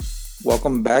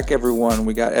Welcome back, everyone.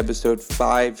 We got episode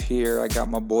 5 here. I got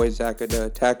my boy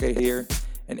Zakadaka here,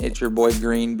 and it's your boy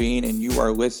GreeneBean, and you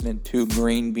are listening to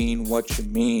GreeneBean Whatcha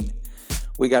Mean.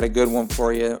 We got a good one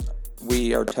for you.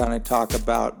 We are trying to talk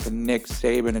about the Nick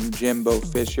Saban and Jimbo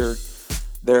Fisher,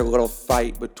 their little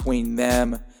fight between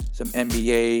them, some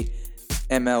NBA,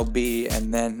 MLB,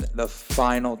 and then the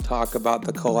final talk about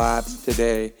the collapse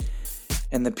today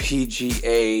in the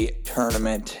PGA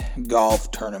tournament,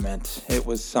 golf tournament. It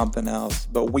was something else.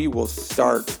 But we will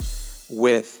start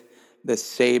with the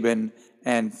Saban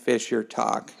and Fisher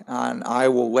talk. And I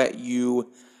will let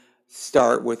you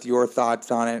start with your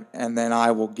thoughts on it, and then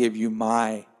I will give you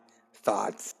my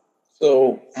thoughts.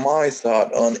 So my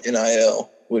thought on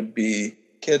NIL would be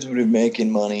kids would be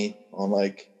making money on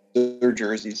like their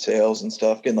jersey sales and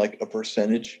stuff, getting like a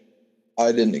percentage.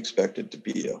 I didn't expect it to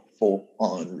be a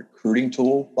full-on recruiting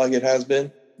tool like it has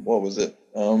been. What was it?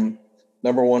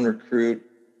 Number one recruit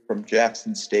from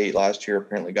Jackson State last year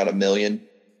apparently got $1 million.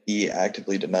 He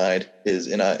actively denied his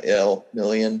NIL $1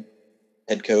 million.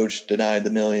 Head coach denied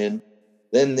the $1 million.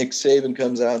 Then Nick Saban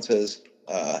comes out and says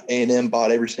A&M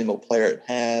bought every single player it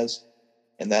has,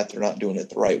 and that they're not doing it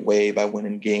the right way by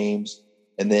winning games.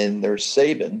 And then there's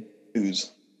Saban,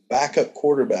 who's backup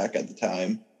quarterback at the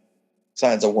time,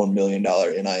 signs a $1 million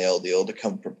NIL deal to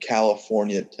come from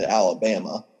California to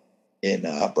Alabama in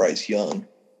Bryce Young.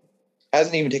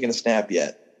 Hasn't even taken a snap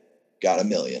yet. Got $1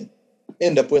 million.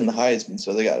 End up winning the Heisman,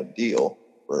 so they got a deal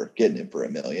for getting him for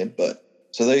 $1 million. But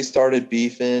so they started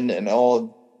beefing, and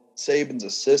all Saban's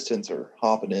assistants are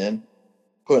hopping in,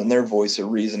 putting their voice of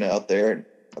reason out there. And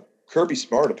Kirby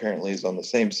Smart apparently is on the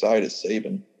same side as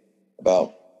Saban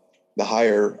about the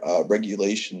higher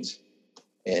regulations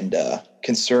and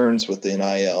concerns with the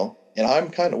NIL. And I'm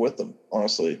kind of with them,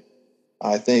 honestly.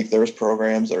 I think there's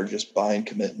programs that are just buying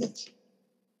commitments.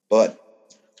 But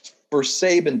for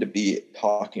Saban to be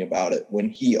talking about it when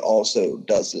he also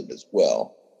does it as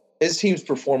well, his teams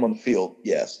perform on the field,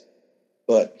 yes.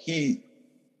 But he's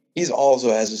also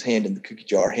has his hand in the cookie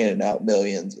jar, handing out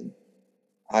millions. And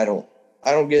I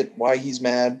don't get why he's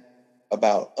mad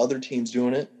about other teams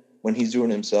doing it when he's doing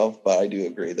it himself, but I do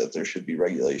agree that there should be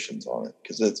regulations on it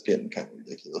because it's getting kind of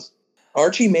ridiculous.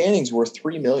 Archie Manning's worth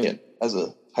 $3 million as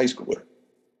a high schooler.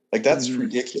 Like, that's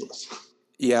ridiculous.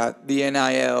 Yeah, the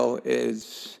NIL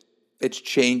it's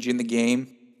changing the game.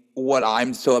 What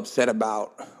I'm so upset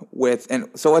about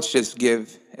and so let's just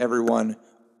give everyone,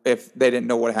 if they didn't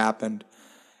know what happened,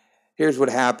 here's what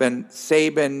happened.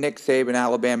 Nick Saban,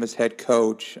 Alabama's head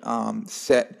coach,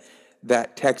 said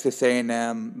that Texas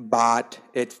A&M bought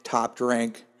its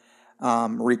top-ranked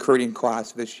recruiting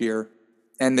class this year,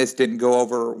 and this didn't go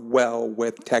over well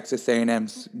with Texas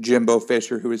A&M's Jimbo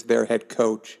Fisher, who is their head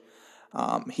coach.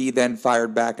 He then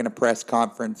fired back in a press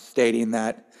conference stating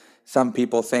that some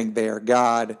people think they are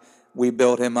God. We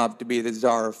built him up to be the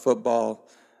czar of football.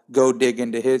 Go dig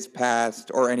into his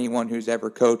past or anyone who's ever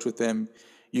coached with him.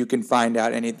 You can find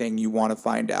out anything you want to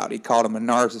find out. He called him a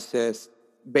narcissist,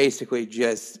 basically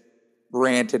just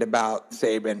ranted about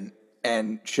Saban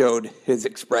and showed his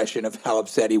expression of how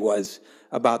upset he was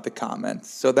about the comments.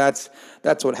 So that's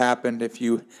what happened if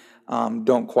you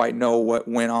don't quite know what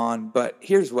went on. But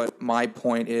here's what my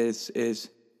point is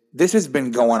this has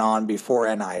been going on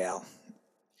before NIL.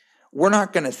 We're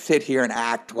not going to sit here and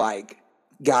act like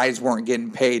guys weren't getting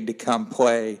paid to come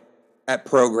play at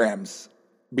programs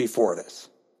before this.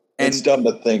 And it's dumb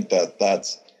to think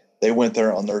that they went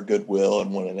there on their goodwill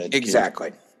and wanted an education.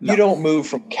 Exactly. You don't move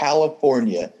from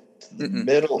California to the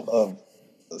middle of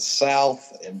the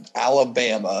South and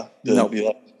Alabama to be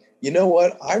like, you know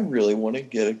what? I really want to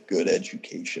get a good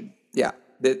education. Yeah.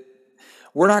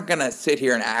 We're not going to sit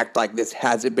here and act like this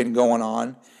hasn't been going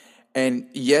on. And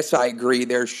yes, I agree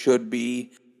there should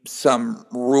be some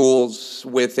rules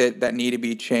with it that need to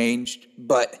be changed.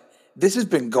 But this has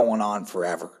been going on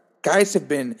forever. Guys they've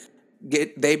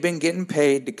been getting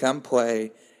paid to come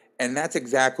play. And that's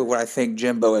exactly what I think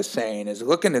Jimbo is saying, is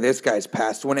look into this guy's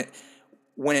past. When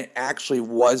it actually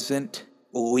wasn't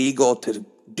legal to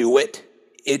do it,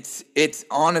 it's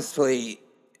honestly,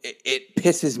 it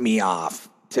pisses me off,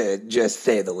 to just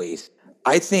say the least.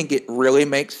 I think it really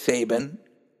makes Saban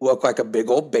look like a big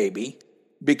old baby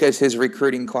because his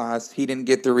recruiting class, he didn't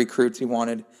get the recruits he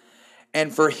wanted.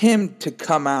 And for him to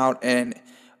come out and,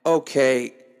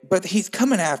 okay, but he's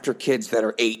coming after kids that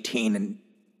are 18 and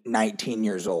 19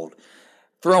 years old.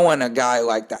 Throwing a guy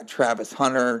like that, Travis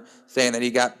Hunter, saying that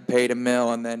he got paid $1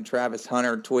 million, and then Travis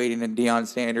Hunter tweeting and Deion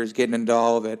Sanders getting into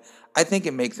all of it. I think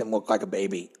it makes him look like a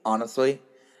baby, honestly,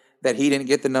 that he didn't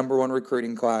get the number one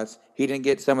recruiting class. He didn't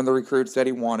get some of the recruits that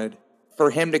he wanted.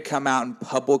 For him to come out and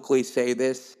publicly say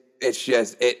this, it's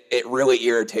just it really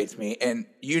irritates me. And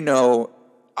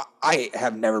I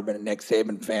have never been a Nick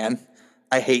Saban fan.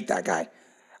 I hate that guy.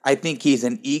 I think he's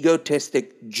an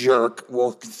egotistic jerk.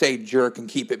 We'll say jerk and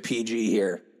keep it PG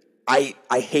here. I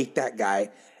hate that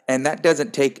guy, and that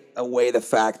doesn't take away the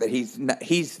fact that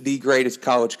he's the greatest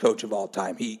college coach of all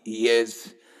time. He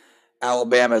is.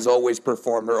 Alabama has always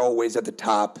performed. They're always at the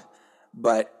top.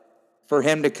 But for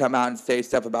him to come out and say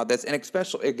stuff about this, and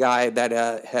especially a guy that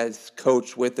has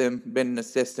coached with him, been an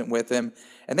assistant with him,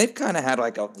 and they've kind of had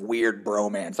like a weird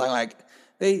bromance.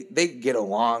 They get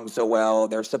along so well.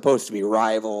 They're supposed to be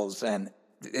rivals, and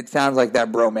it sounds like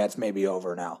that bromance may be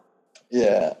over now.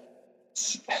 Yeah.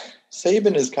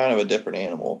 Saban is kind of a different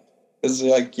animal. Because,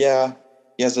 like, yeah,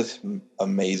 he has an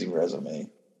amazing resume.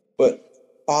 But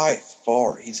by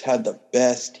far, he's had the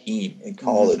best team in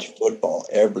college football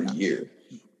every year.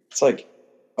 It's like,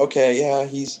 okay, yeah,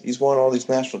 he's won all these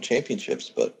national championships,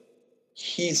 but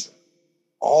he's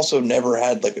also never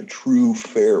had, like, a true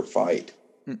fair fight.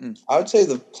 I would say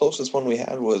the closest one we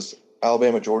had was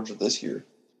Alabama-Georgia this year.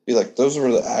 Be like, those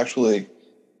were actually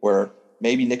where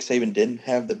maybe Nick Saban didn't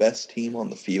have the best team on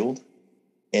the field,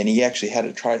 and he actually had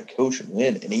to try to coach and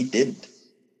win, and he didn't.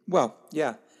 Well,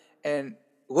 yeah. And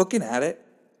looking at it,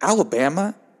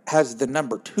 Alabama has the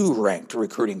number 2 ranked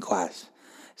recruiting class.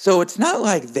 So it's not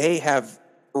like they have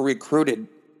recruited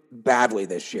badly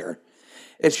this year.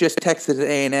 It's just Texas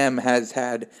A&M has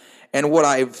had, and what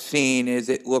I've seen is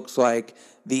it looks like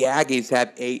the Aggies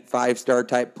have 8 5-star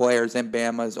type players, and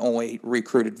Bama's only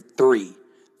recruited 3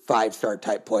 5-star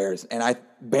type players. And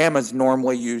Bama's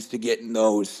normally used to getting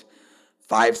those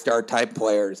 5-star type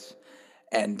players.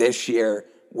 And this year,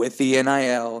 with the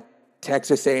NIL,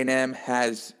 Texas A&M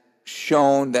has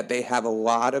shown that they have a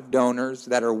lot of donors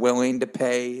that are willing to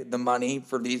pay the money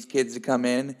for these kids to come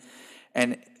in.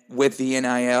 And with the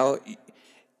NIL,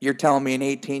 you're telling me an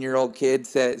 18-year-old kid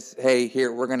says, hey,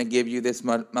 here, we're going to give you this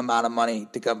amount of money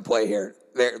to come play here.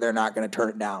 They're not going to turn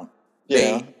it down.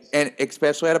 Yeah. And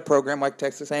especially at a program like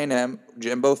Texas A&M,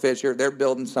 Jimbo Fisher, they're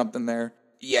building something there.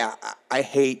 Yeah, I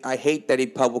hate that he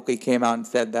publicly came out and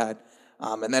said that,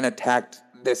 and then attacked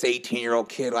this 18-year-old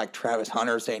kid like Travis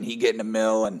Hunter, saying he getting a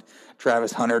mill, and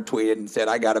Travis Hunter tweeted and said,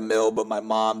 I got a mill, but my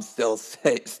mom still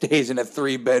stays in a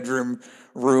 3-bedroom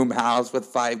room house with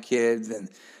 5 kids. And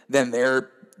then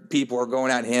their people are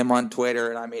going at him on Twitter.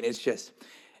 And I mean, it's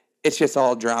just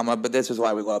all drama, but this is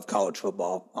why we love college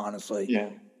football, honestly. Yeah.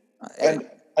 And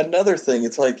another thing,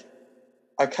 it's like,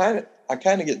 I kind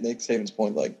of get Nick Saban's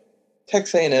point. Like,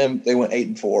 Texas A&M, they went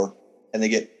 8-4, and they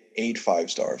get 8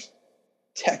 5-stars.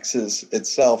 Texas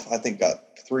itself, I think,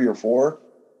 got 3 or 4,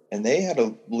 and they had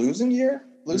a losing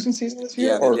season this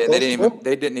year. Yeah,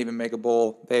 they didn't even make a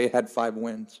bowl. They had 5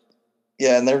 wins.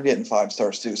 Yeah, and they're getting 5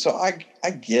 stars too. So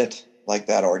I get like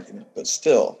that argument, but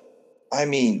still, I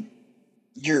mean,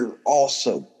 you're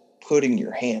also putting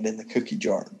your hand in the cookie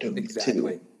jar doing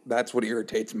Exactly. it too. That's what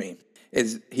irritates me.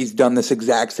 Is he's done this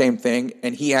exact same thing,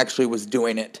 and he actually was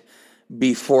doing it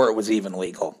before it was even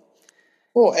legal.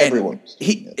 Well, everyone.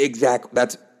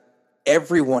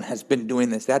 Everyone has been doing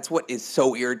this. That's what is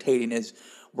so irritating is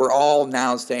we're all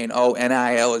now saying, oh,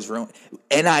 NIL is ruined.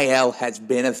 NIL has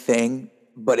been a thing,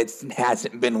 but it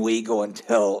hasn't been legal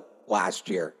until last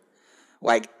year.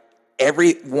 Like,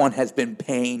 everyone has been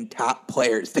paying top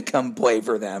players to come play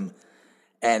for them,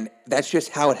 and that's just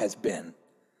how it has been.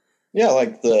 Yeah,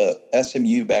 like the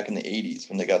SMU back in the 80s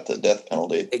when they got the death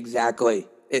penalty. Exactly.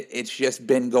 It's just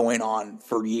been going on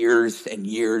for years and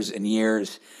years and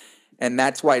years. And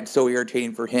that's why it's so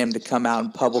irritating for him to come out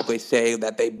and publicly say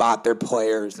that they bought their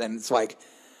players. And it's like,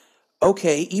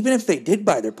 okay, even if they did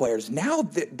buy their players, now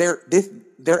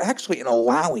they're actually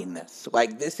allowing this.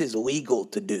 Like, this is legal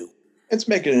to do. It's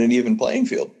making an even playing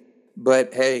field.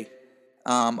 But, hey,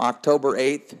 October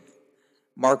 8th,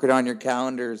 mark it on your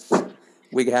calendars.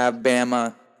 We have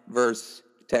Bama versus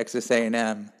Texas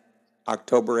A&M.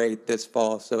 October 8th this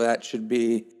fall, so that should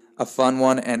be a fun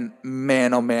one. And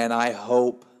man, oh man, I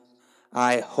hope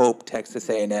Texas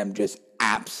A&M just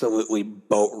absolutely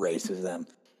boat races them.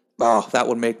 Oh, that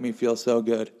would make me feel so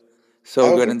good,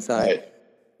 so good inside. Right.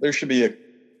 There should be a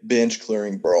bench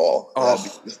clearing brawl.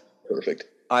 That'd be perfect.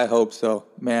 I hope so,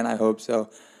 man. I hope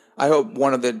so. I hope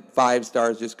one of the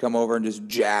 5-stars just come over and just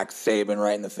jacks Saban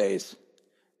right in the face,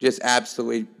 just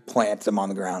absolutely plants him on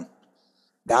the ground.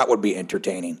 That would be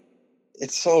entertaining.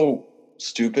 It's so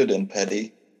stupid and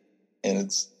petty, and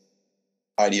it's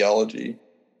ideology.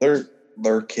 They're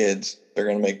kids. They're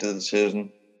going to make the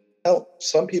decision. Hell,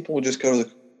 some people will just go to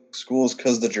the schools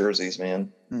because of the jerseys,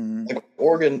 man. Mm-hmm. Like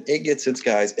Oregon, it gets its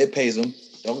guys. It pays them.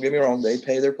 Don't get me wrong. They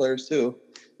pay their players too.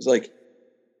 It's like,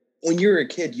 when you were a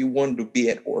kid, you wanted to be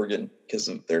at Oregon because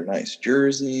of their nice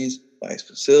jerseys, nice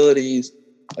facilities.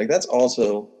 Like, that's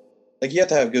also, like, you have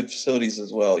to have good facilities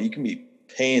as well. You can be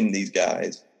paying these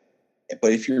guys,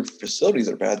 but if your facilities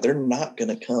are bad, they're not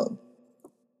going to come.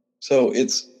 So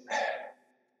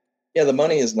yeah, the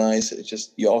money is nice. It's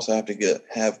just you also have to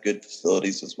have good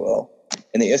facilities as well.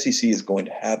 And the SEC is going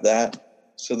to have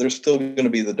that. So they're still going to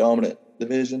be the dominant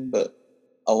division, but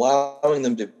allowing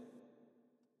them to,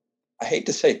 I hate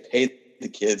to say pay the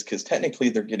kids, because technically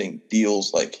they're getting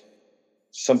deals. Like,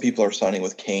 some people are signing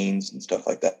with Canes and stuff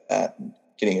like that and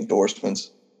getting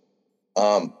endorsements.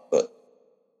 But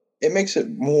it makes it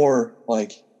more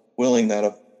like willing that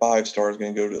a 5-star is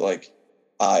going to go to like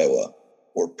Iowa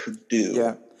or Purdue.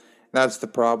 Yeah, that's the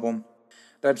problem.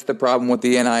 That's the problem with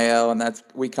the NIL, and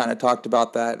we kind of talked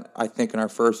about that, I think, in our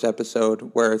first episode,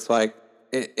 where it's like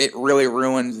it really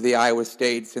ruins the Iowa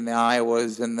States and the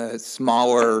Iowas and the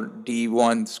smaller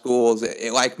D1 schools.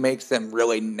 It like makes them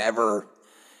really never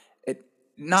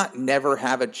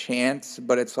have a chance,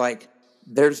 but it's like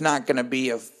there's not going to be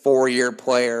a 4-year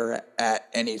player at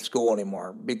any school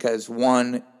anymore, because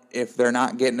one, if they're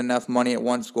not getting enough money at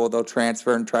one school, they'll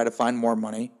transfer and try to find more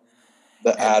money.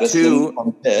 The Addison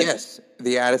from Pitt. Yes,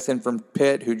 the Addison from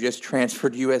Pitt, who just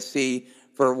transferred USC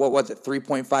for, what was it,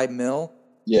 $3.5 million?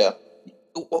 Yeah.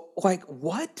 Like,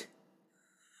 what?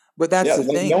 But that's the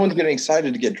thing. No one's getting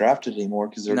excited to get drafted anymore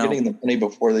because they're getting the money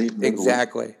before they even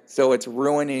exactly. So it's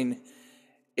ruining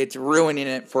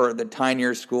it for the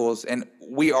tinier schools. And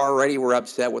we already were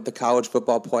upset with the college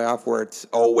football playoff, where it's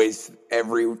always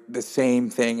the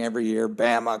same thing every year.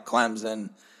 Bama,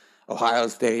 Clemson, Ohio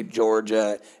State,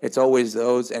 Georgia. It's always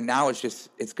those. And now it's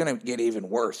going to get even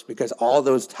worse, because all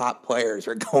those top players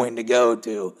are going to go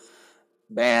to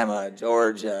Bama,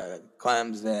 Georgia,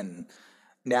 Clemson.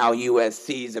 Now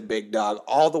USC is a big dog.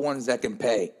 All the ones that can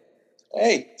pay.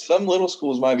 Hey, some little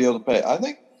schools might be able to pay. I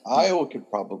think Iowa could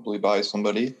probably buy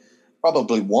somebody.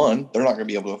 Probably one. They're not going to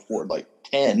be able to afford like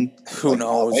 10. Who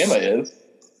knows? Alabama is.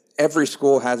 Every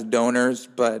school has donors,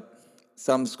 but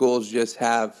some schools just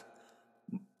have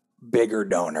bigger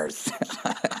donors.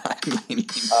 I mean,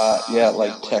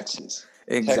 like Texas.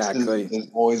 Exactly. Texas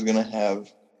is always going to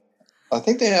have. I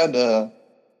think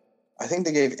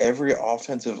they gave every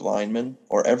offensive lineman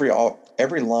or every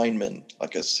lineman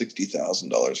like a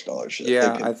 $60,000 scholarship.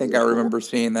 Yeah, I think I remember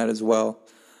seeing that as well.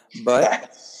 But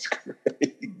that's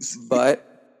crazy.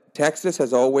 But Texas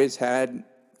has always had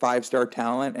 5-star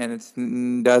talent, and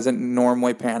it doesn't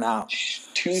normally pan out.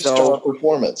 2-star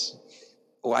performance.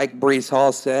 Like Brees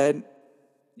Hall said,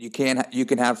 you can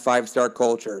have 5-star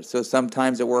culture. So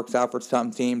sometimes it works out for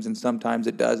some teams, and sometimes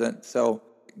it doesn't. So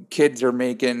kids are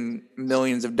making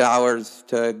millions of dollars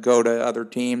to go to other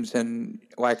teams, and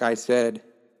like I said,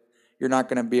 you're not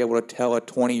going to be able to tell a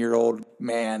 20-year-old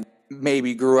man,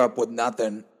 maybe grew up with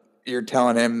nothing, you're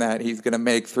telling him that he's going to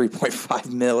make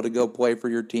 $3.5 million to go play for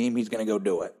your team. He's going to go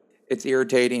do it. It's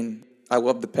irritating. I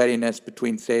love the pettiness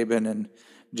between Saban and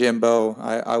Jimbo.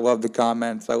 I love the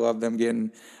comments. I love them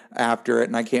getting after it,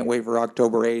 and I can't wait for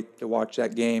October 8th to watch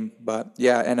that game. But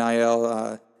yeah,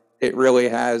 NIL, it really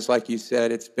has, like you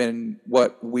said, it's been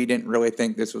what we didn't really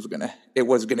think it was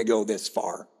going to go this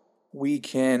far. We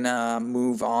can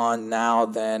move on now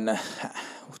then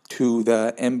to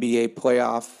the NBA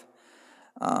playoff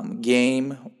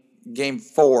Game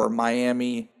 4,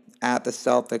 Miami at the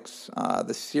Celtics.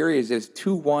 The series is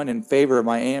 2-1 in favor of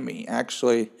Miami.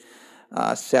 Actually,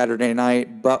 Saturday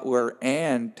night, Butler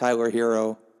and Tyler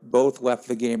Hero both left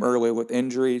the game early with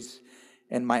injuries,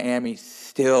 and Miami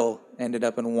still ended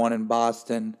up in one in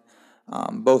Boston.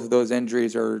 Both of those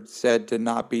injuries are said to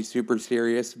not be super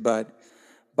serious, but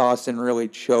Boston really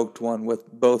choked one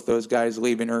with both those guys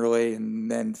leaving early and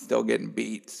then still getting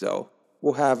beat. So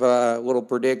we'll have a little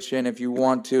prediction if you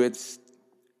want to. It's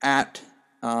at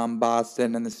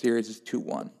Boston, and the series is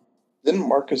 2-1. Didn't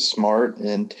Marcus Smart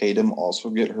and Tatum also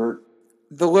get hurt?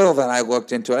 The little that I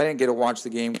looked into, I didn't get to watch the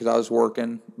game because I was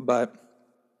working, but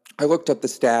I looked up the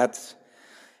stats,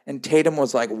 and Tatum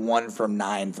was like 1 from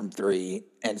 9 from 3,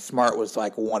 and Smart was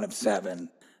like 1 of 7.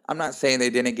 I'm not saying they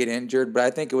didn't get injured, but I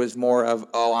think it was more of,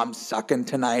 I'm sucking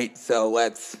tonight, so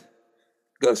let's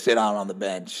go sit down on the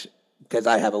bench because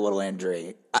I have a little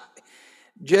injury.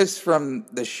 Just from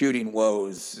the shooting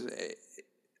woes,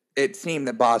 it seemed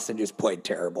that Boston just played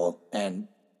terrible, and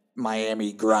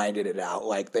Miami grinded it out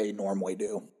like they normally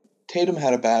do. Tatum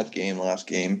had a bad game last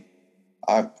game.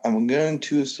 I'm going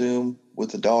to assume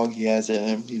with the dog he has in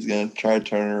him, he's going to try to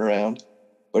turn it around.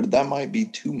 But that might be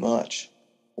too much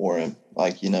for him.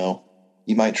 Like, he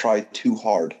might try too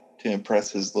hard to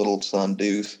impress his little son,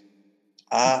 Deuce.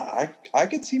 I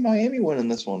could see Miami winning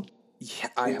this one. Yeah,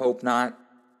 I hope not.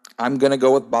 I'm going to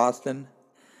go with Boston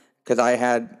because I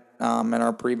had in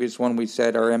our previous one, we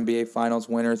said our NBA Finals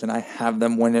winners, and I have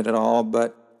them win it all,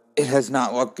 but it has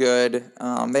not looked good.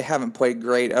 They haven't played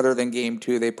great. Other than game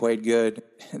 2, they played good.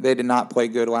 They did not play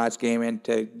good last game, and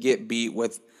to get beat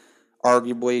with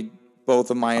arguably both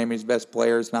of Miami's best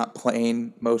players not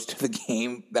playing most of the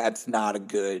game, that's not a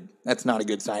good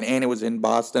sign. And it was in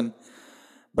Boston.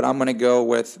 But I'm going to go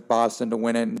with Boston to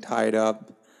win it and tie it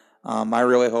up. I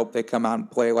really hope they come out and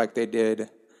play like they did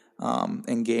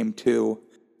in Game 2.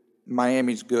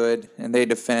 Miami's good, and they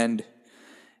defend.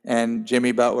 And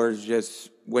Jimmy Butler's just,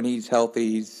 when he's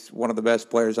healthy, he's one of the best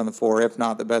players on the floor, if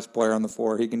not the best player on the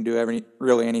floor. He can do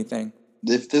really anything.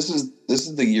 If this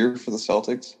is the year for the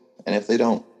Celtics, and if they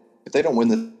don't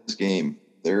win this game,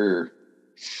 they're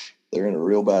in a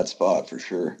real bad spot for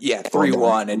sure. Yeah,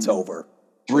 3-1, it's over.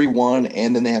 3-1,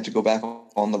 and then they have to go back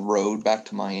on the road back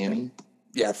to Miami.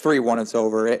 Yeah, 3-1, it's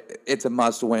over. It's a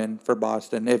must-win for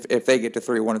Boston. If they get to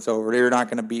 3-1, it's over. You're not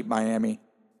going to beat Miami.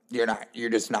 You're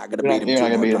just not going to beat them You're not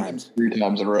two more beat times. Them 3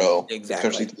 times in a row. Exactly.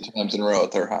 Especially 3 times in a row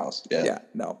at their house. Yeah. Yeah,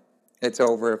 no. It's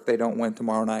over if they don't win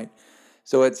tomorrow night.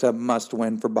 So it's a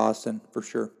must-win for Boston, for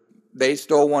sure. They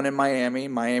stole one in Miami.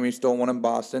 Miami stole one in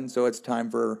Boston. So it's time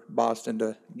for Boston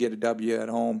to get a W at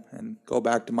home and go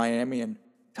back to Miami and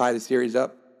tie the series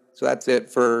up. So that's it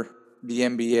for the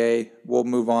NBA. We'll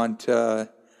move on to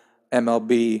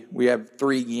MLB. We have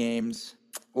 3 games.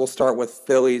 We'll start with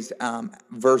Phillies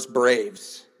versus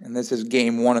Braves. And this is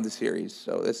game 1 of the series.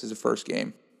 So this is the first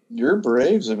game. Your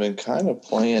Braves have been kind of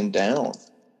playing down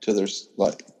to their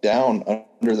down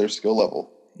under their skill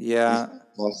level. Yeah.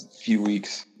 Last few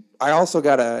weeks. I also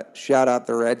got to shout out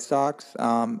the Red Sox.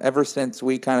 Ever since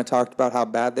we kind of talked about how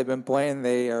bad they've been playing,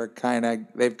 they've kind of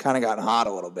gotten hot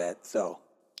a little bit. So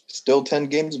still 10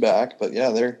 games back, but yeah,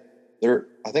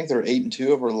 I think they're 8-2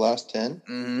 over the last 10.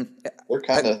 Mm-hmm. They're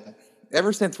kind of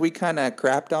ever since we kind of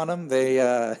crapped on them,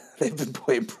 they've been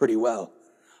playing pretty well.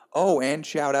 Oh, and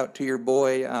shout out to your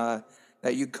boy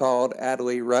that you called,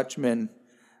 Adley Rutschman,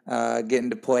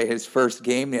 getting to play his first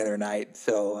game the other night.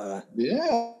 So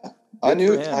yeah, I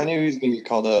knew he was going to get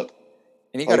called up,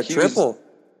 and he got a triple.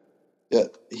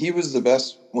 He was the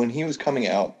best when he was coming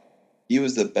out. He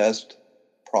was the best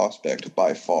prospect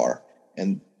by far,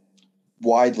 and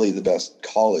widely the best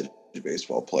college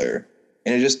baseball player.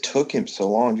 And it just took him so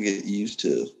long to get used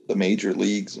to the major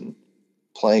leagues and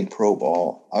playing pro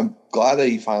ball. I'm glad that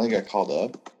he finally got called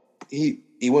up. He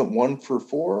went 1 for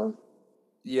 4.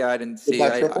 Yeah, I didn't see.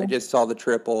 I just saw the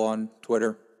triple on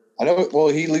Twitter. I know. Well,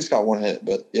 he at least got 1 hit,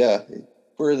 but yeah,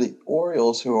 for the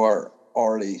Orioles, who are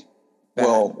already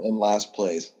in last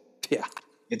place, yeah,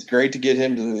 it's great to get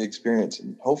him to the experience,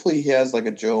 and hopefully he has like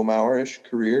a Joe Mauer-ish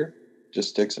career. Just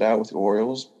sticks it out with the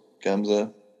Orioles, becomes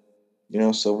a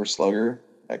silver slugger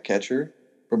at catcher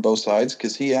for both sides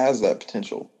because he has that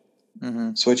potential.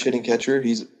 Mm-hmm. Switch hitting catcher,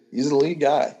 he's a lead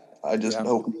guy. I just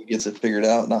hope he gets it figured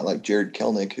out, not like Jared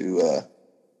Kelenic, who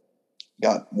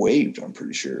got waived, I'm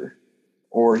pretty sure,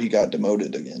 or he got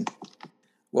demoted again.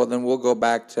 Well, then we'll go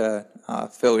back to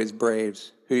Phillies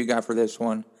Braves. Who you got for this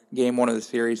one? Game 1 of the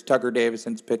series. Tucker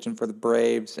Davison's pitching for the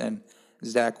Braves, and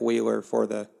Zach Wheeler for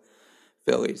the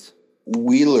Phillies.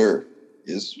 Wheeler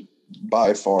is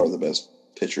by far the best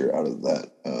pitcher out of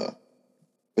that.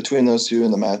 Between those two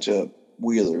in the matchup,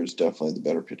 Wheeler is definitely the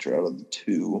better pitcher out of the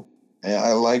two. And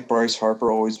I like Bryce Harper.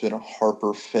 Always been a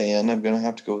Harper fan. I'm going to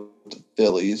have to go with the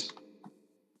Phillies.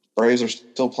 Braves are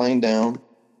still playing down.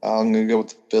 I'm going to go with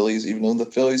the Phillies, even though the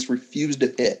Phillies refuse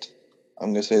to hit.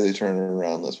 I'm going to say they turn it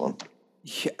around this one.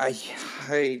 Yeah,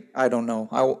 I don't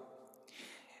know.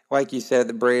 Like you said,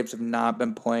 the Braves have not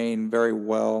been playing very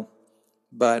well,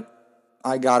 but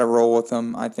I got to roll with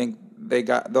them. I think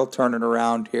they'll turn it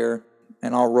around here,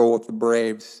 and I'll roll with the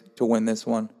Braves to win this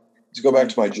one. To go back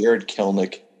to my Jared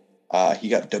Kelenic, he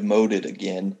got demoted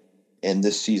again, and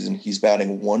this season he's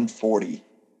batting 140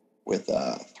 with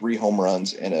 3 home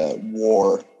runs and a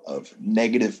WAR of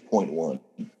 -0.1.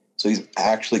 So he's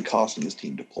actually costing his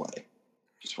team to play.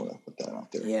 Just want to put that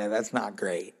out there. Yeah, that's not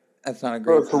great. That's not a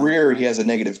great. For a career, he has a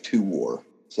 -2 WAR.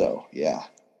 So, yeah,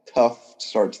 tough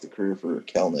start to the career for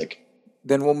Kelenic.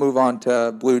 Then we'll move on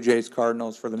to Blue Jays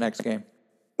Cardinals for the next game.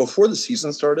 Before the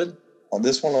season started, on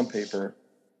this one on paper,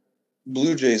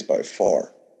 Blue Jays by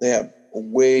far, they have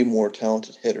way more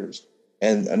talented hitters.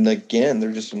 And again,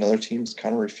 they're just another team that's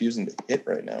kind of refusing to hit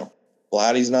right now.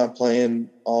 Vladdy's not playing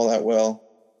all that well.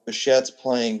 Bichette's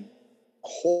playing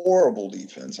horrible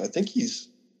defense. I think he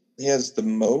has the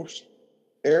most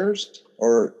errors,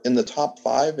 or in the top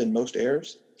 5 in most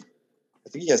errors. I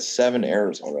think he has 7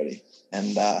 errors already.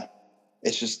 And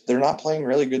it's just, they're not playing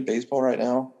really good baseball right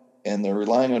now. and they're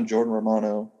relying on Jordan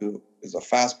Romano, who is a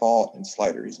fastball and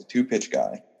slider. He's a 2-pitch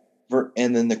guy.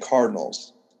 And then the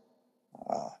Cardinals.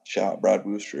 Shout out Brad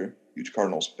Wooster, huge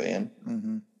Cardinals fan.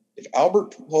 Mm-hmm. If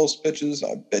Albert Pujols pitches,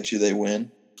 I bet you they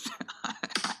win.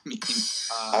 I mean,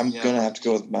 I'm going to have to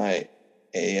go with my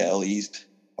AL East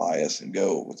bias and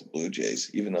go with the Blue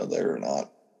Jays, even though they're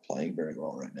not playing very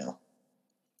well right now.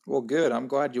 Well, good. I'm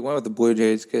glad you went with the Blue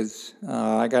Jays because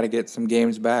I got to get some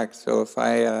games back. So if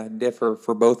I differ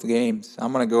for both games,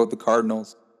 I'm going to go with the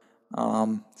Cardinals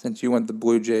since you went the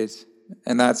Blue Jays.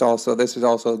 And this is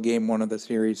also game one of the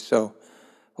series. So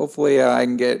hopefully I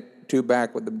can get 2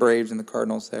 back with the Braves and the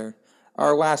Cardinals there.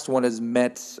 Our last one is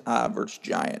Mets versus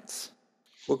Giants.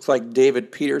 Looks like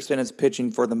David Peterson is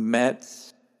pitching for the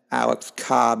Mets. Alex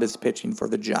Cobb is pitching for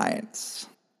the Giants.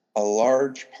 A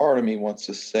large part of me wants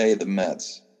to say the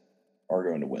Mets are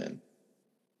going to win.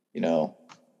 You know,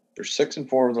 they're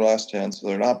 6-4 of their last 10, so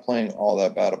they're not playing all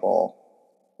that bad of ball.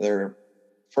 They're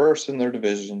first in their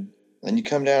division. Then you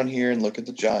come down here and look at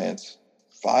the Giants.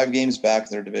 5 games back in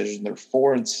their division. They're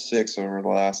 4-6 over the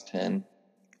last 10.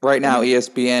 Right now,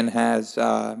 ESPN has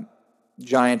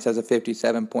Giants has a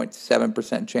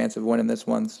 57.7% chance of winning this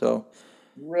one. So,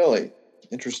 really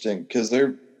interesting because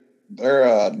they're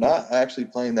not actually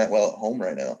playing that well at home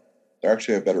right now. They're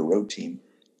actually a better road team.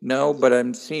 No, but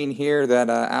I'm seeing here that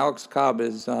Alex Cobb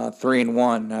is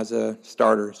 3-1 as a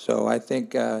starter. So I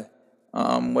think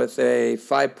with a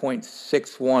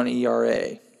 5.61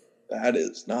 ERA. That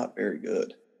is not very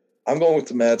good. I'm going with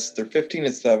the Mets. They're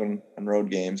 15-7 on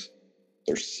road games.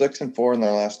 They're 6-4 in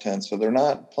their last 10, so they're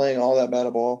not playing all that bad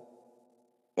a ball.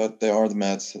 But they are the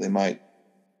Mets, so they might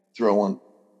throw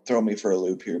me for a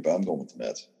loop here. But I'm going with the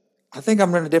Mets. I think I'm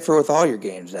going to differ with all your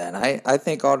games then. I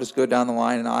think I'll just go down the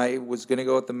line, and I was going to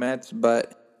go with the Mets,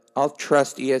 but I'll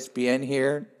trust ESPN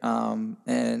here,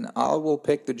 and I will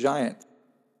pick the Giants.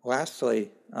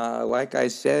 Lastly, like I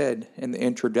said in the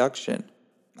introduction,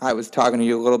 I was talking to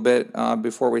you a little bit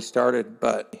before we started,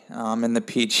 but in the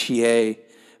PGA,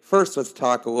 first let's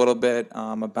talk a little bit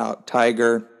about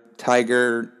Tiger.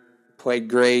 Tiger played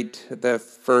great the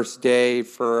first day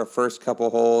for a first couple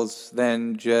holes,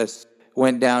 then just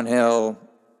went downhill,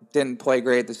 didn't play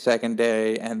great the second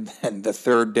day, and then the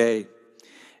third day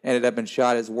ended up and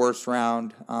shot his worst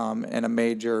round in a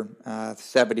major,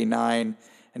 79,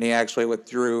 and he actually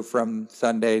withdrew from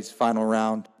Sunday's final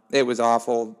round. It was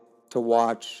awful to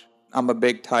watch. I'm a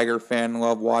big Tiger fan,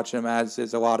 love watching him, as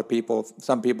is a lot of people.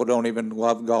 Some people don't even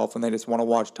love golf, and they just want to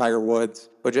watch Tiger Woods.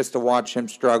 But just to watch him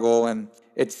struggle, and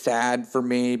it's sad for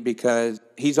me because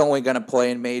he's only going to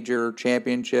play in major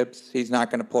championships. He's not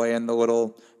going to play in the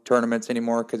little tournaments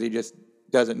anymore because he just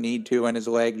doesn't need to, and his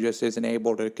leg just isn't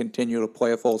able to continue to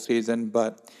play a full season.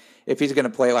 But if he's going to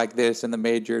play like this in the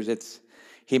majors,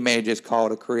 he may just call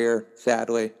it a career,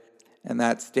 sadly, and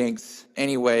that stinks.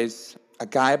 Anyways, a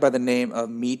guy by the name of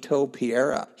Mito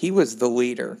Pereira, he was the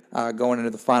leader going into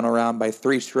the final round by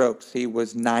 3 strokes. He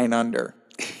was 9 under.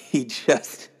 He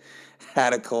just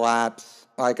had a collapse.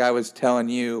 Like I was telling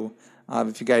you,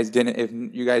 if you guys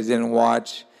didn't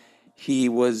watch, he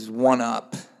was 1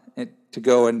 up to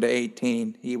go into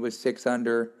 18. He was 6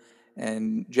 under,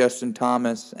 and Justin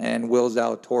Thomas and Will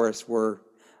Zalatoris were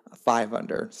 5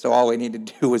 under. So all he needed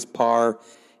to do was par,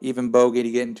 even bogey,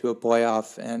 to get into a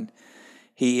playoff, and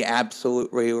he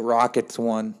absolutely rockets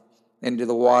one into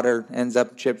the water, ends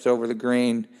up chips over the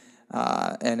green,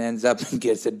 and ends up and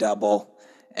gets a double,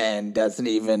 and doesn't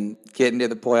even get into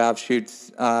the playoff,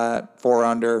 shoots 4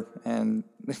 under, and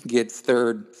gets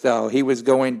third. So he was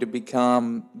going to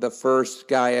become the first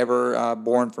guy ever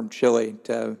born from Chile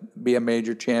to be a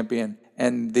major champion.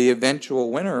 And the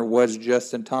eventual winner was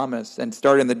Justin Thomas. And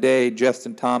starting the day,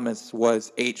 Justin Thomas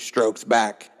was 8 strokes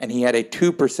back, and he had a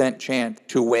 2% chance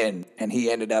to win. And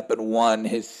he ended up and won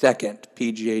his second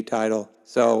PGA title.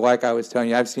 So like I was telling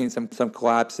you, I've seen some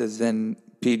collapses in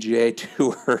PGA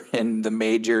Tour and the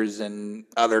majors and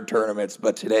other tournaments,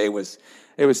 but today it was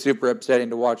super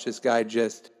upsetting to watch this guy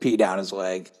just pee down his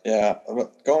leg. Yeah,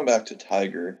 going back to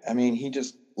Tiger, I mean, he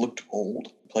just looked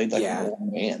old, played like an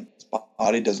old man. His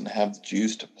body doesn't have the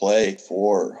juice to play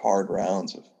 4 hard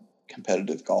rounds of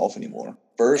competitive golf anymore.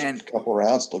 First couple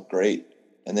rounds looked great,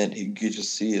 and then you could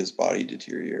just see his body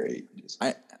deteriorate.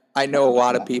 I know a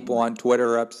lot of people on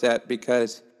Twitter are upset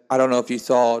because I don't know if you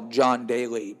saw John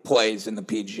Daly plays in the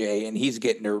PGA, and he's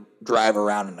getting to drive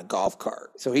around in a golf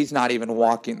cart. So he's not even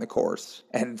walking the course.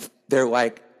 And they're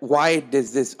like, why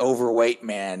does this overweight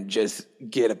man just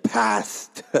get a pass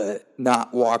to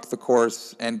not walk the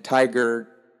course? And Tiger,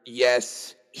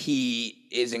 yes, he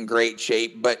is in great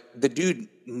shape, but the dude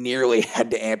nearly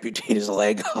had to amputate his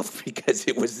leg off because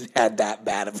it had that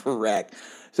bad of a wreck.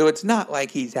 So it's not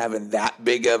like he's having that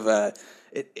big of a.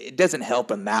 It doesn't help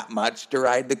him that much to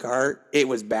ride the cart. It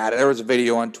was bad. There was a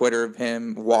video on Twitter of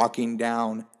him walking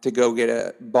down to go get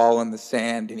a ball in the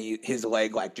sand, and his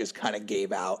leg like just kind of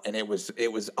gave out, and it was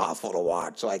awful to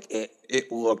watch. Like it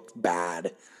looked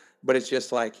bad, but it's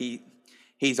just like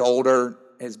he's older.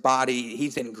 His body,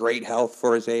 he's in great health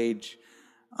for his age,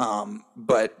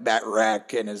 but that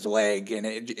wreck in his leg, and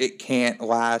it can't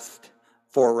last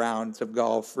 4 rounds of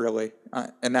golf really,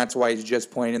 and that's why he's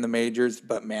just playing in the majors.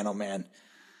 But man, oh man.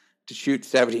 To shoot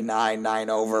 79, 9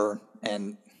 over,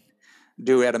 and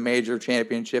do at a major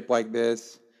championship like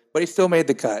this, but he still made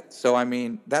the cut. So I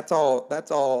mean, that's all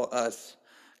us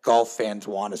golf fans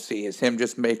want to see is him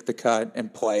just make the cut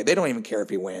and play. They don't even care if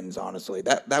he wins. Honestly,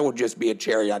 that would just be a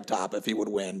cherry on top if he would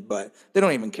win, but they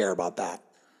don't even care about that.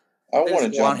 I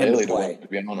wanted John Daly to win, to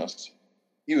be honest.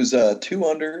 He was 2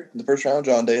 under in the first round.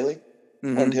 John Daly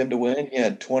wanted him to win. He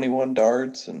had 21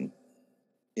 darts and.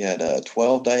 He had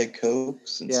 12 Diet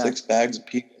Cokes and 6 bags of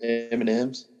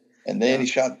M&Ms. And then he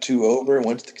shot 2 over and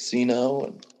went to the casino.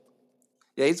 And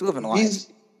yeah, he's living life.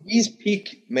 He's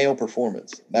peak male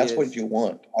performance. That's what you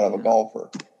want out of a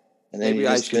golfer. And then maybe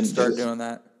I should start doing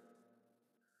that.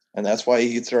 And that's why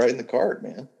he gets right in the cart,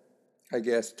 man. I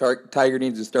guess Tiger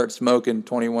needs to start smoking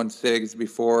 21 cigs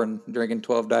before and drinking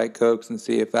 12 Diet Cokes and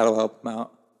see if that'll help him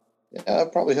out. Yeah,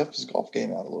 that probably helped his golf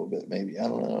game out a little bit, maybe. I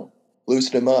don't know.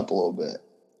 Loosen him up a little bit.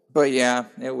 But yeah,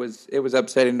 it was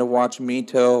upsetting to watch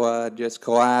Mito just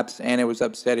collapse, and it was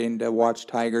upsetting to watch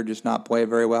Tiger just not play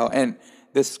very well. And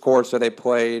this course that they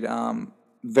played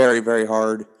very, very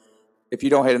hard. If you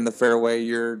don't hit in the fairway,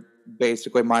 you're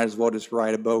basically might as well just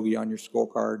write a bogey on your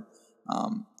scorecard.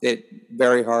 It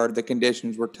very hard. The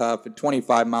conditions were tough. At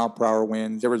 25 mile per hour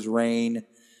winds, there was rain.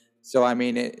 So I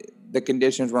mean, the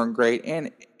conditions weren't great.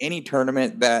 And any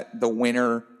tournament that the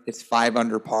winner is 5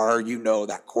 under par, you know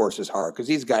that course is hard because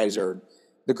these guys are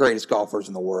the greatest golfers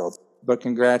in the world. But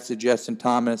congrats to Justin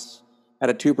Thomas. Had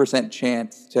a 2%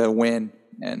 chance to win,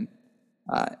 and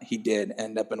he did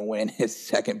end up and win his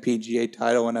second PGA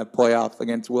title in a playoff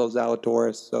against Will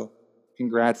Zalatoris. So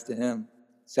congrats to him.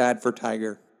 Sad for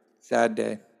Tiger. Sad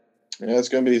day. Yeah, it's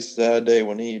going to be a sad day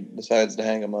when he decides to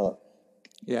hang him up.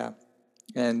 Yeah.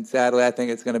 And sadly, I think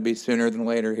it's going to be sooner than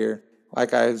later here.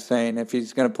 Like I was saying, if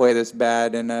he's going to play this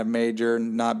bad in a major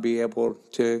and not be able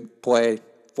to play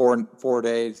 4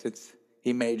 days,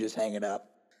 he may just hang it up.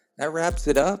 That wraps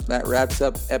it up. That wraps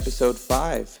up episode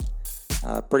 5.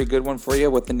 Pretty good one for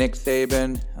you with the Nick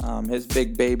Saban, his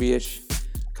big babyish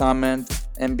comments,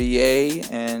 NBA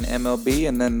and MLB,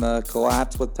 and then the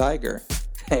collapse with Tiger.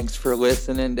 Thanks for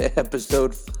listening to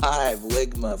episode 5,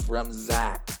 Ligma from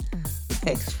Zach.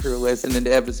 Thanks for listening to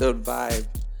episode 5.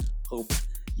 Hope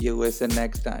you listen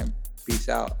next time. Peace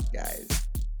out, guys.